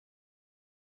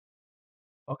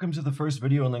Welcome to the first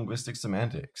video in linguistic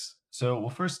semantics. So we'll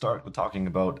first start with talking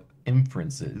about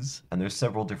inferences, and there's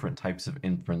several different types of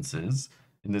inferences.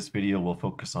 In this video, we'll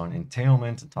focus on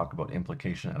entailment and talk about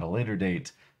implication at a later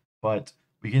date, but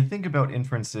we can think about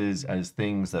inferences as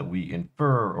things that we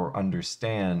infer or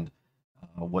understand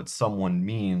what someone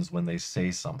means when they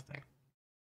say something.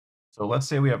 So let's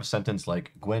say we have a sentence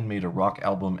like, Gwen made a rock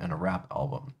album and a rap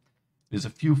album. There's a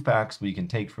few facts we can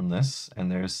take from this, and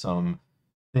there's some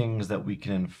things that we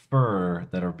can infer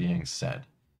that are being said.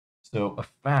 So a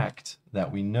fact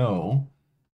that we know,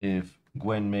 if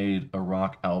Gwen made a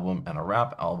rock album and a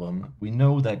rap album, we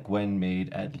know that Gwen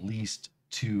made at least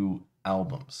 2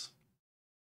 albums.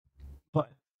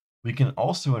 But we can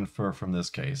also infer from this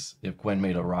case, if Gwen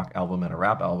made a rock album and a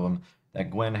rap album,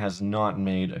 that Gwen has not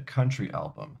made a country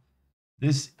album.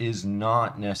 This is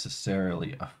not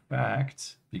necessarily a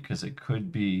fact, because it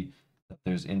could be that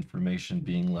there's information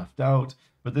being left out,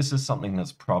 but this is something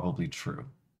that's probably true.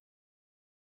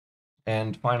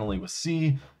 And finally with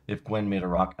C, if Gwen made a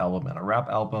rock album and a rap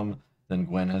album, then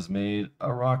Gwen has made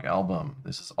a rock album.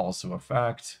 This is also a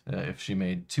fact. If she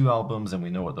made 2 albums and we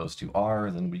know what those 2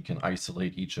 are, then we can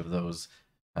isolate each of those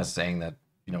as saying that,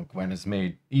 Gwen has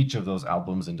made each of those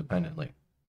albums independently.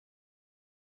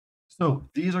 So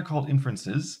these are called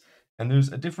inferences, and there's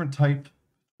a different type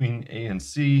between A and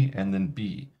C and then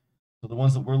B. So the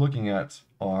ones that we're looking at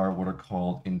are what are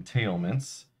called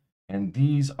entailments, and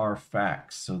these are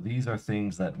facts. So these are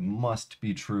things that must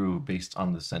be true based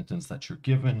on the sentence that you're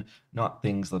given, not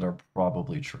things that are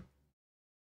probably true.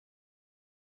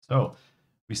 So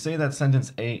we say that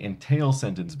sentence A entails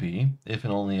sentence B if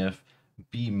and only if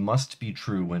B must be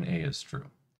true when A is true.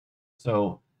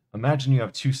 So imagine you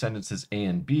have 2 sentences A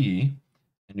and B,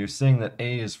 and you're saying that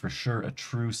A is for sure a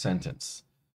true sentence.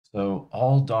 So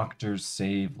all doctors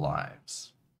save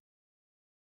lives.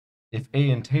 If A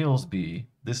entails B,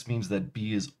 this means that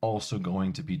B is also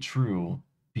going to be true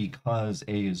because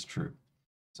A is true.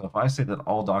 So if I say that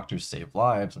all doctors save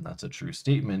lives, and that's a true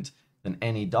statement, then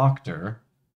any doctor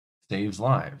saves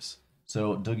lives.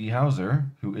 So Dougie Hauser,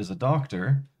 who is a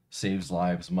doctor, saves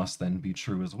lives must then be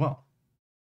true as well.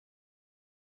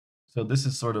 So this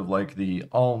is sort of like the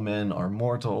all men are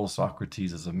mortal,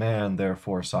 Socrates is a man,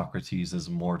 therefore Socrates is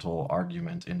mortal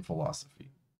argument in philosophy.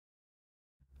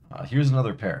 Here's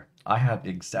another pair. I have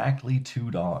exactly 2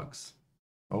 dogs.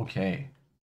 Okay.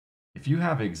 If you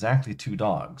have exactly 2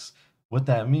 dogs, what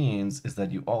that means is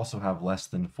that you also have less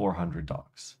than 400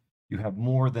 dogs. You have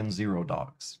more than 0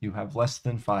 dogs. You have less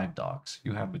than 5 dogs.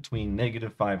 You have between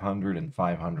 -500 and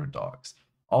 500 dogs.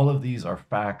 All of these are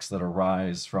facts that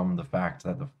arise from the fact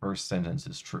that the first sentence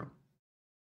is true.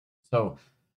 So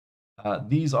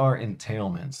these are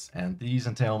entailments, and these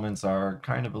entailments are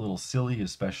kind of a little silly,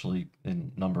 especially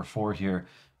in number 4 here,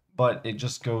 but it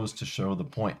just goes to show the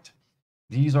point.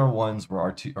 These are ones where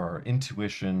our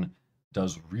intuition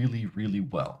does really, really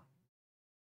well.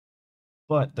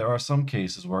 But there are some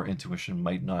cases where our intuition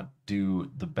might not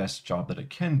do the best job that it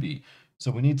can be.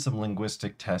 So we need some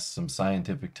linguistic tests, some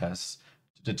scientific tests,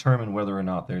 to determine whether or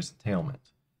not there's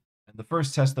entailment. And the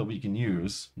first test that we can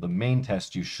use, the main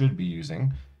test you should be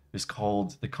using, is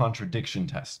called the contradiction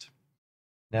test.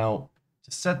 Now,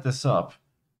 to set this up,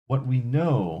 what we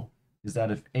know is that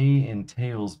if A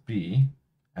entails B,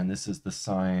 and this is the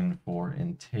sign for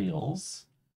entails,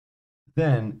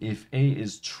 then if A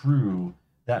is true,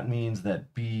 that means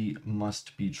that B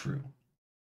must be true.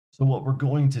 So what we're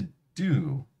going to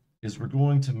do is we're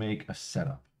going to make a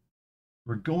setup.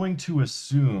 We're going to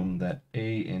assume that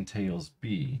A entails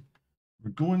B. We're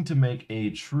going to make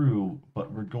A true,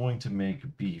 but we're going to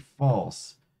make B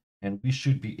false, and we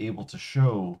should be able to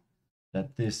show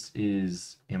that this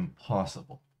is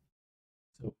impossible.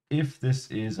 So if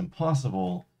this is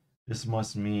impossible, this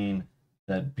must mean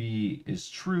that B is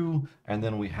true, and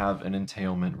then we have an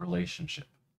entailment relationship.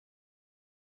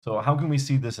 So how can we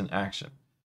see this in action?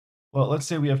 Well, let's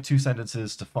say we have 2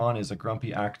 sentences. Stefan is a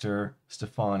grumpy actor.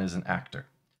 Stefan is an actor.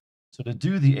 So to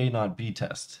do the A not B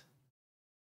test,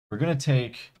 we're going to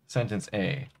take sentence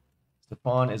A.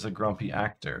 Stefan is a grumpy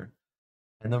actor.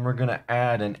 And then we're going to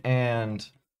add an and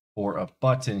or a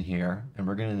but in here, and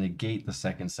we're going to negate the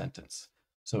second sentence.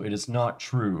 So it is not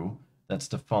true that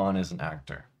Stefan is an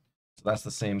actor. So that's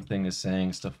the same thing as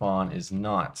saying Stefan is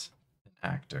not an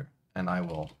actor. And I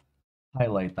will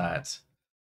highlight that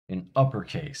in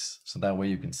uppercase, so that way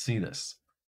you can see this.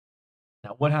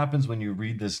 Now, what happens when you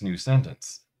read this new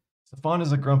sentence? Stefan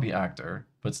is a grumpy actor,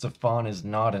 but Stefan is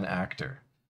not an actor.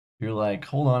 You're like,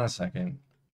 hold on a second.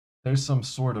 There's some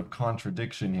sort of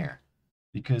contradiction here,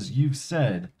 because you've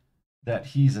said that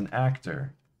he's an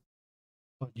actor,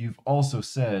 but you've also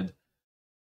said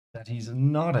that he's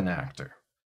not an actor.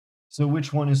 So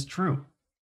which one is true?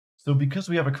 So because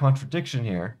we have a contradiction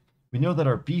here, we know that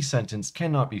our B sentence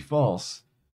cannot be false.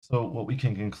 So what we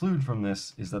can conclude from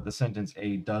this is that the sentence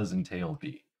A does entail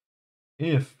B.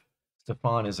 If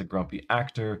Stefan is a grumpy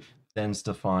actor, then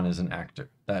Stefan is an actor.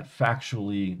 That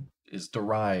factually is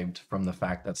derived from the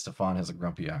fact that Stefan is a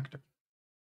grumpy actor.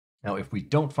 Now, if we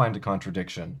don't find a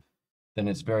contradiction, then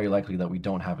it's very likely that we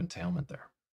don't have entailment there.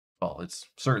 Well, it's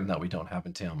certain that we don't have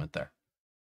entailment there.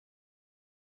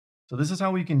 So this is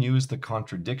how we can use the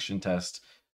contradiction test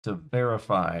to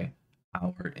verify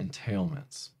our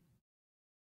entailments.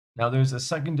 Now, there's a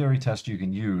secondary test you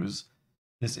can use.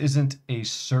 This isn't a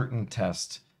certain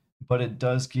test, but it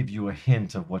does give you a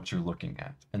hint of what you're looking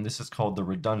at. And this is called the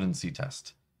redundancy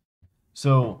test.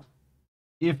 So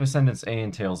if a sentence A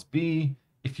entails B,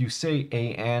 if you say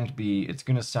A and B, it's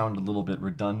going to sound a little bit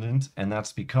redundant. And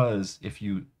that's because if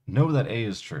you know that A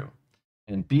is true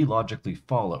and B logically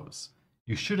follows,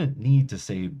 you shouldn't need to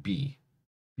say B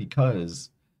because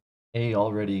A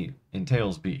already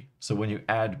entails B. So when you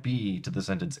add B to the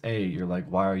sentence A, you're like,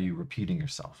 why are you repeating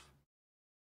yourself?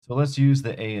 So let's use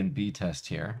the A and B test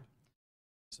here.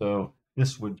 So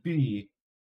this would be,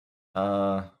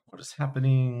 what is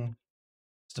happening?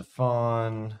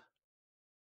 Stefan,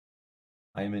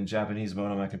 I am in Japanese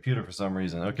mode on my computer for some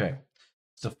reason. Okay.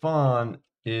 Stefan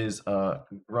is a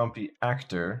grumpy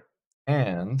actor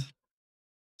and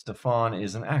Stefan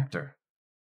is an actor.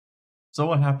 So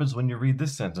what happens when you read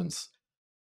this sentence?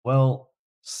 Well,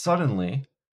 suddenly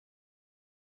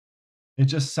it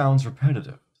just sounds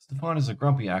repetitive. Stefan is a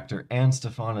grumpy actor and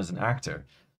Stefan is an actor.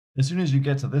 As soon as you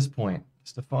get to this point,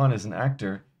 Stefan is an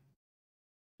actor,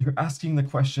 you're asking the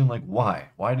question like, why?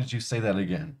 Why did you say that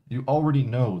again? You already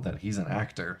know that he's an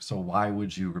actor, so why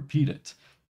would you repeat it?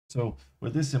 So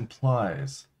what this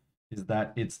implies is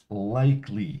that it's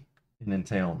likely an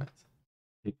entailment.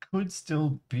 It could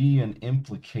still be an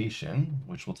implication,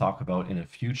 which we'll talk about in a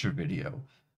future video,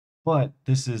 but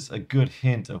this is a good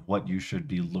hint of what you should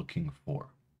be looking for.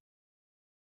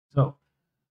 So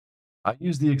I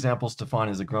use the example Stefan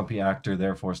is a grumpy actor,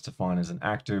 therefore Stefan is an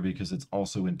actor because it's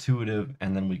also intuitive,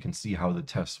 and then we can see how the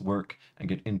tests work and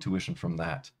get intuition from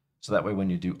that. So that way when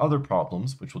you do other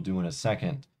problems, which we'll do in a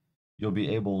second, you'll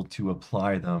be able to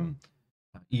apply them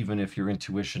even if your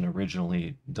intuition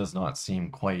originally does not seem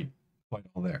quite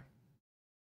all there.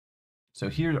 So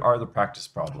here are the practice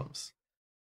problems.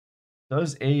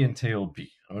 Does A entail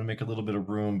B? I'm going to make a little bit of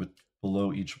room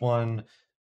below each one,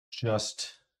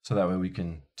 just so that way we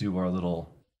can do our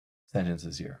little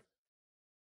sentences here.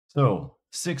 So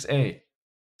 6A,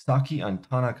 Saki and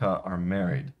Tanaka are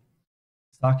married.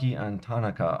 Saki and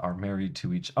Tanaka are married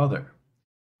to each other.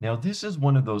 Now this is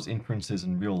one of those inferences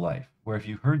in real life, where if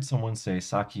you heard someone say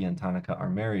Saki and Tanaka are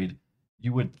married,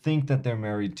 you would think that they're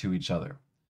married to each other.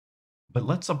 But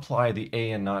let's apply the A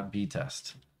and not B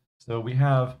test. So we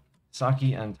have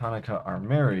Saki and Tanaka are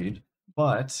married,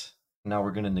 but now we're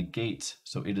going to negate.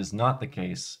 So it is not the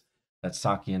case that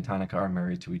Saki and Tanaka are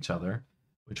married to each other,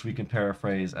 which we can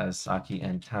paraphrase as Saki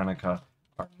and Tanaka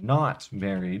are not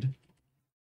married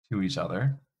to each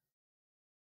other.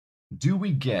 Do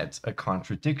we get a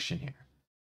contradiction here?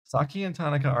 Saki and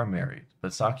Tanaka are married,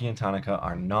 but Saki and Tanaka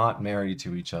are not married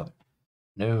to each other.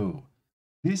 No,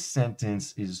 this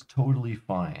sentence is totally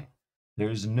fine.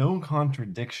 There's no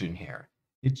contradiction here.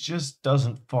 It just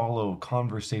doesn't follow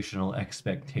conversational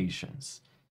expectations.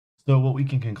 So what we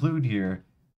can conclude here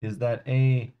is that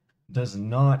A does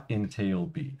not entail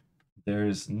B.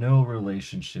 There's no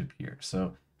relationship here.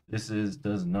 So this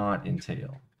does not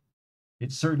entail.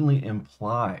 It certainly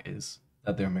implies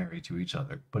that they're married to each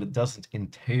other, but it doesn't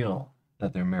entail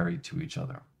that they're married to each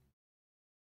other.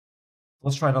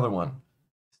 Let's try another one.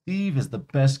 Steve is the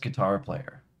best guitar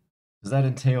player. Does that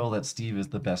entail that Steve is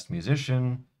the best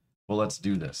musician? Well, let's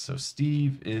do this. So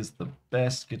Steve is the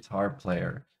best guitar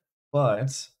player,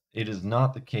 but it is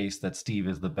not the case that Steve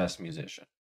is the best musician.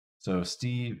 So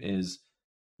Steve is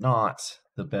not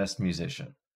the best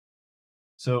musician.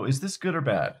 So is this good or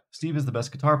bad? Steve is the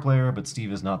best guitar player, but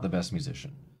Steve is not the best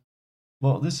musician.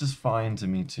 Well, this is fine to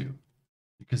me too,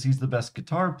 because he's the best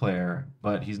guitar player,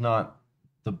 but he's not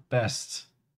the best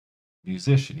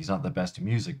musician. He's not the best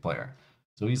music player.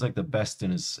 So he's like the best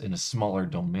in a smaller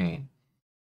domain.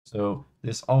 So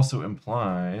this also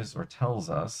implies or tells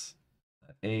us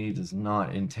that A does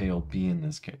not entail B in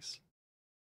this case.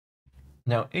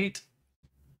 Now 8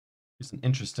 is an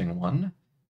interesting one.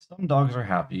 Some dogs are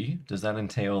happy. Does that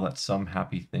entail that some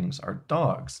happy things are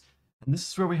dogs? And this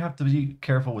is where we have to be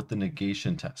careful with the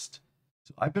negation test.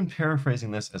 So I've been paraphrasing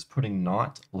this as putting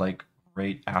not like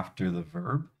right after the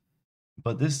verb,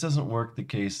 but this doesn't work the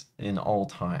case in all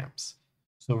times.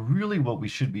 So really what we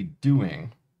should be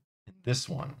doing in this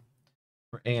one,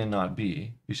 for A and not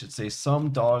B, we should say some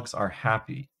dogs are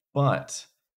happy, but,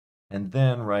 and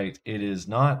then write it is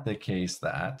not the case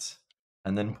that,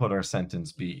 and then put our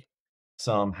sentence B.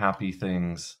 Some happy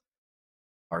things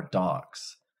are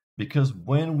dogs. Because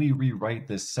when we rewrite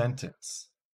this sentence,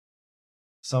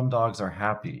 some dogs are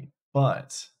happy,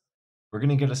 but we're going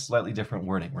to get a slightly different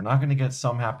wording. We're not going to get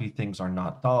some happy things are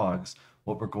not dogs.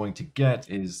 What we're going to get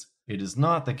is it is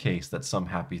not the case that some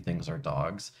happy things are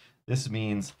dogs. This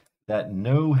means that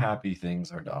no happy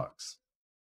things are dogs.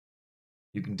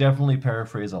 You can definitely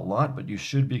paraphrase a lot, but you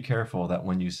should be careful that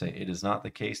when you say it is not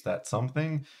the case that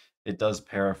something, it does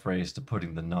paraphrase to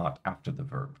putting the not after the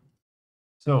verb.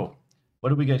 So, what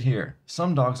do we get here?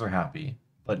 Some dogs are happy,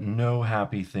 but no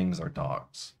happy things are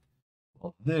dogs.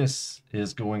 Well, this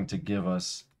is going to give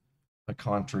us a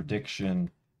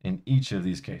contradiction in each of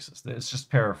these cases. It's just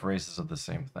paraphrases of the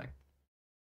same thing.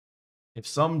 If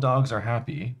some dogs are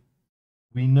happy,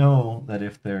 we know that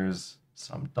if there's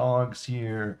some dogs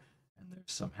here and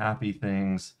there's some happy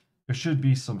things, there should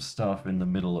be some stuff in the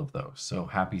middle of those. So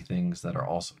happy things that are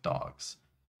also dogs.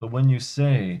 But when you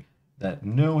say that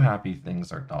no happy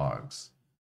things are dogs,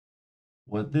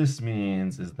 what this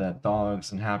means is that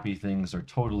dogs and happy things are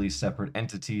totally separate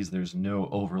entities. There's no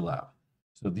overlap.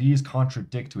 So these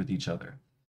contradict with each other.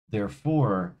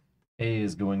 Therefore, A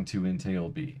is going to entail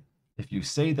B. If you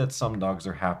say that some dogs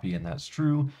are happy and that's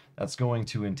true, that's going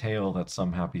to entail that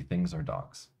some happy things are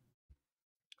dogs.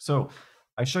 So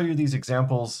I show you these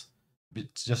examples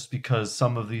just because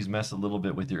some of these mess a little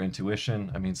bit with your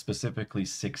intuition. I mean, specifically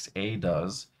 6A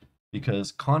does,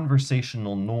 because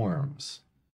conversational norms.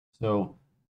 So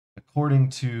according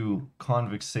to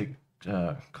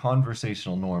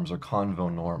conversational norms or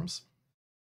convo norms,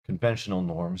 conventional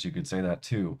norms, you could say that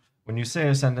too. When you say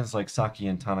a sentence like Saki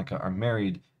and Tanaka are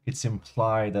married, it's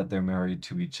implied that they're married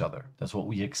to each other. That's what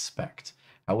we expect.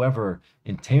 However,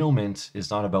 entailment is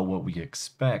not about what we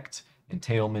expect.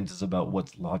 Entailment is about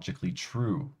what's logically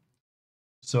true.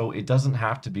 So it doesn't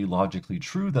have to be logically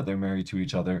true that they're married to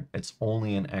each other. It's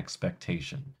only an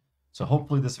expectation. So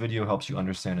hopefully this video helps you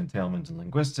understand entailment and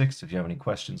linguistics. If you have any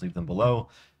questions, leave them below.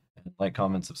 And like,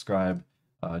 comment, subscribe,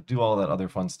 do all that other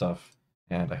fun stuff.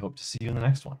 And I hope to see you in the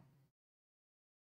next one.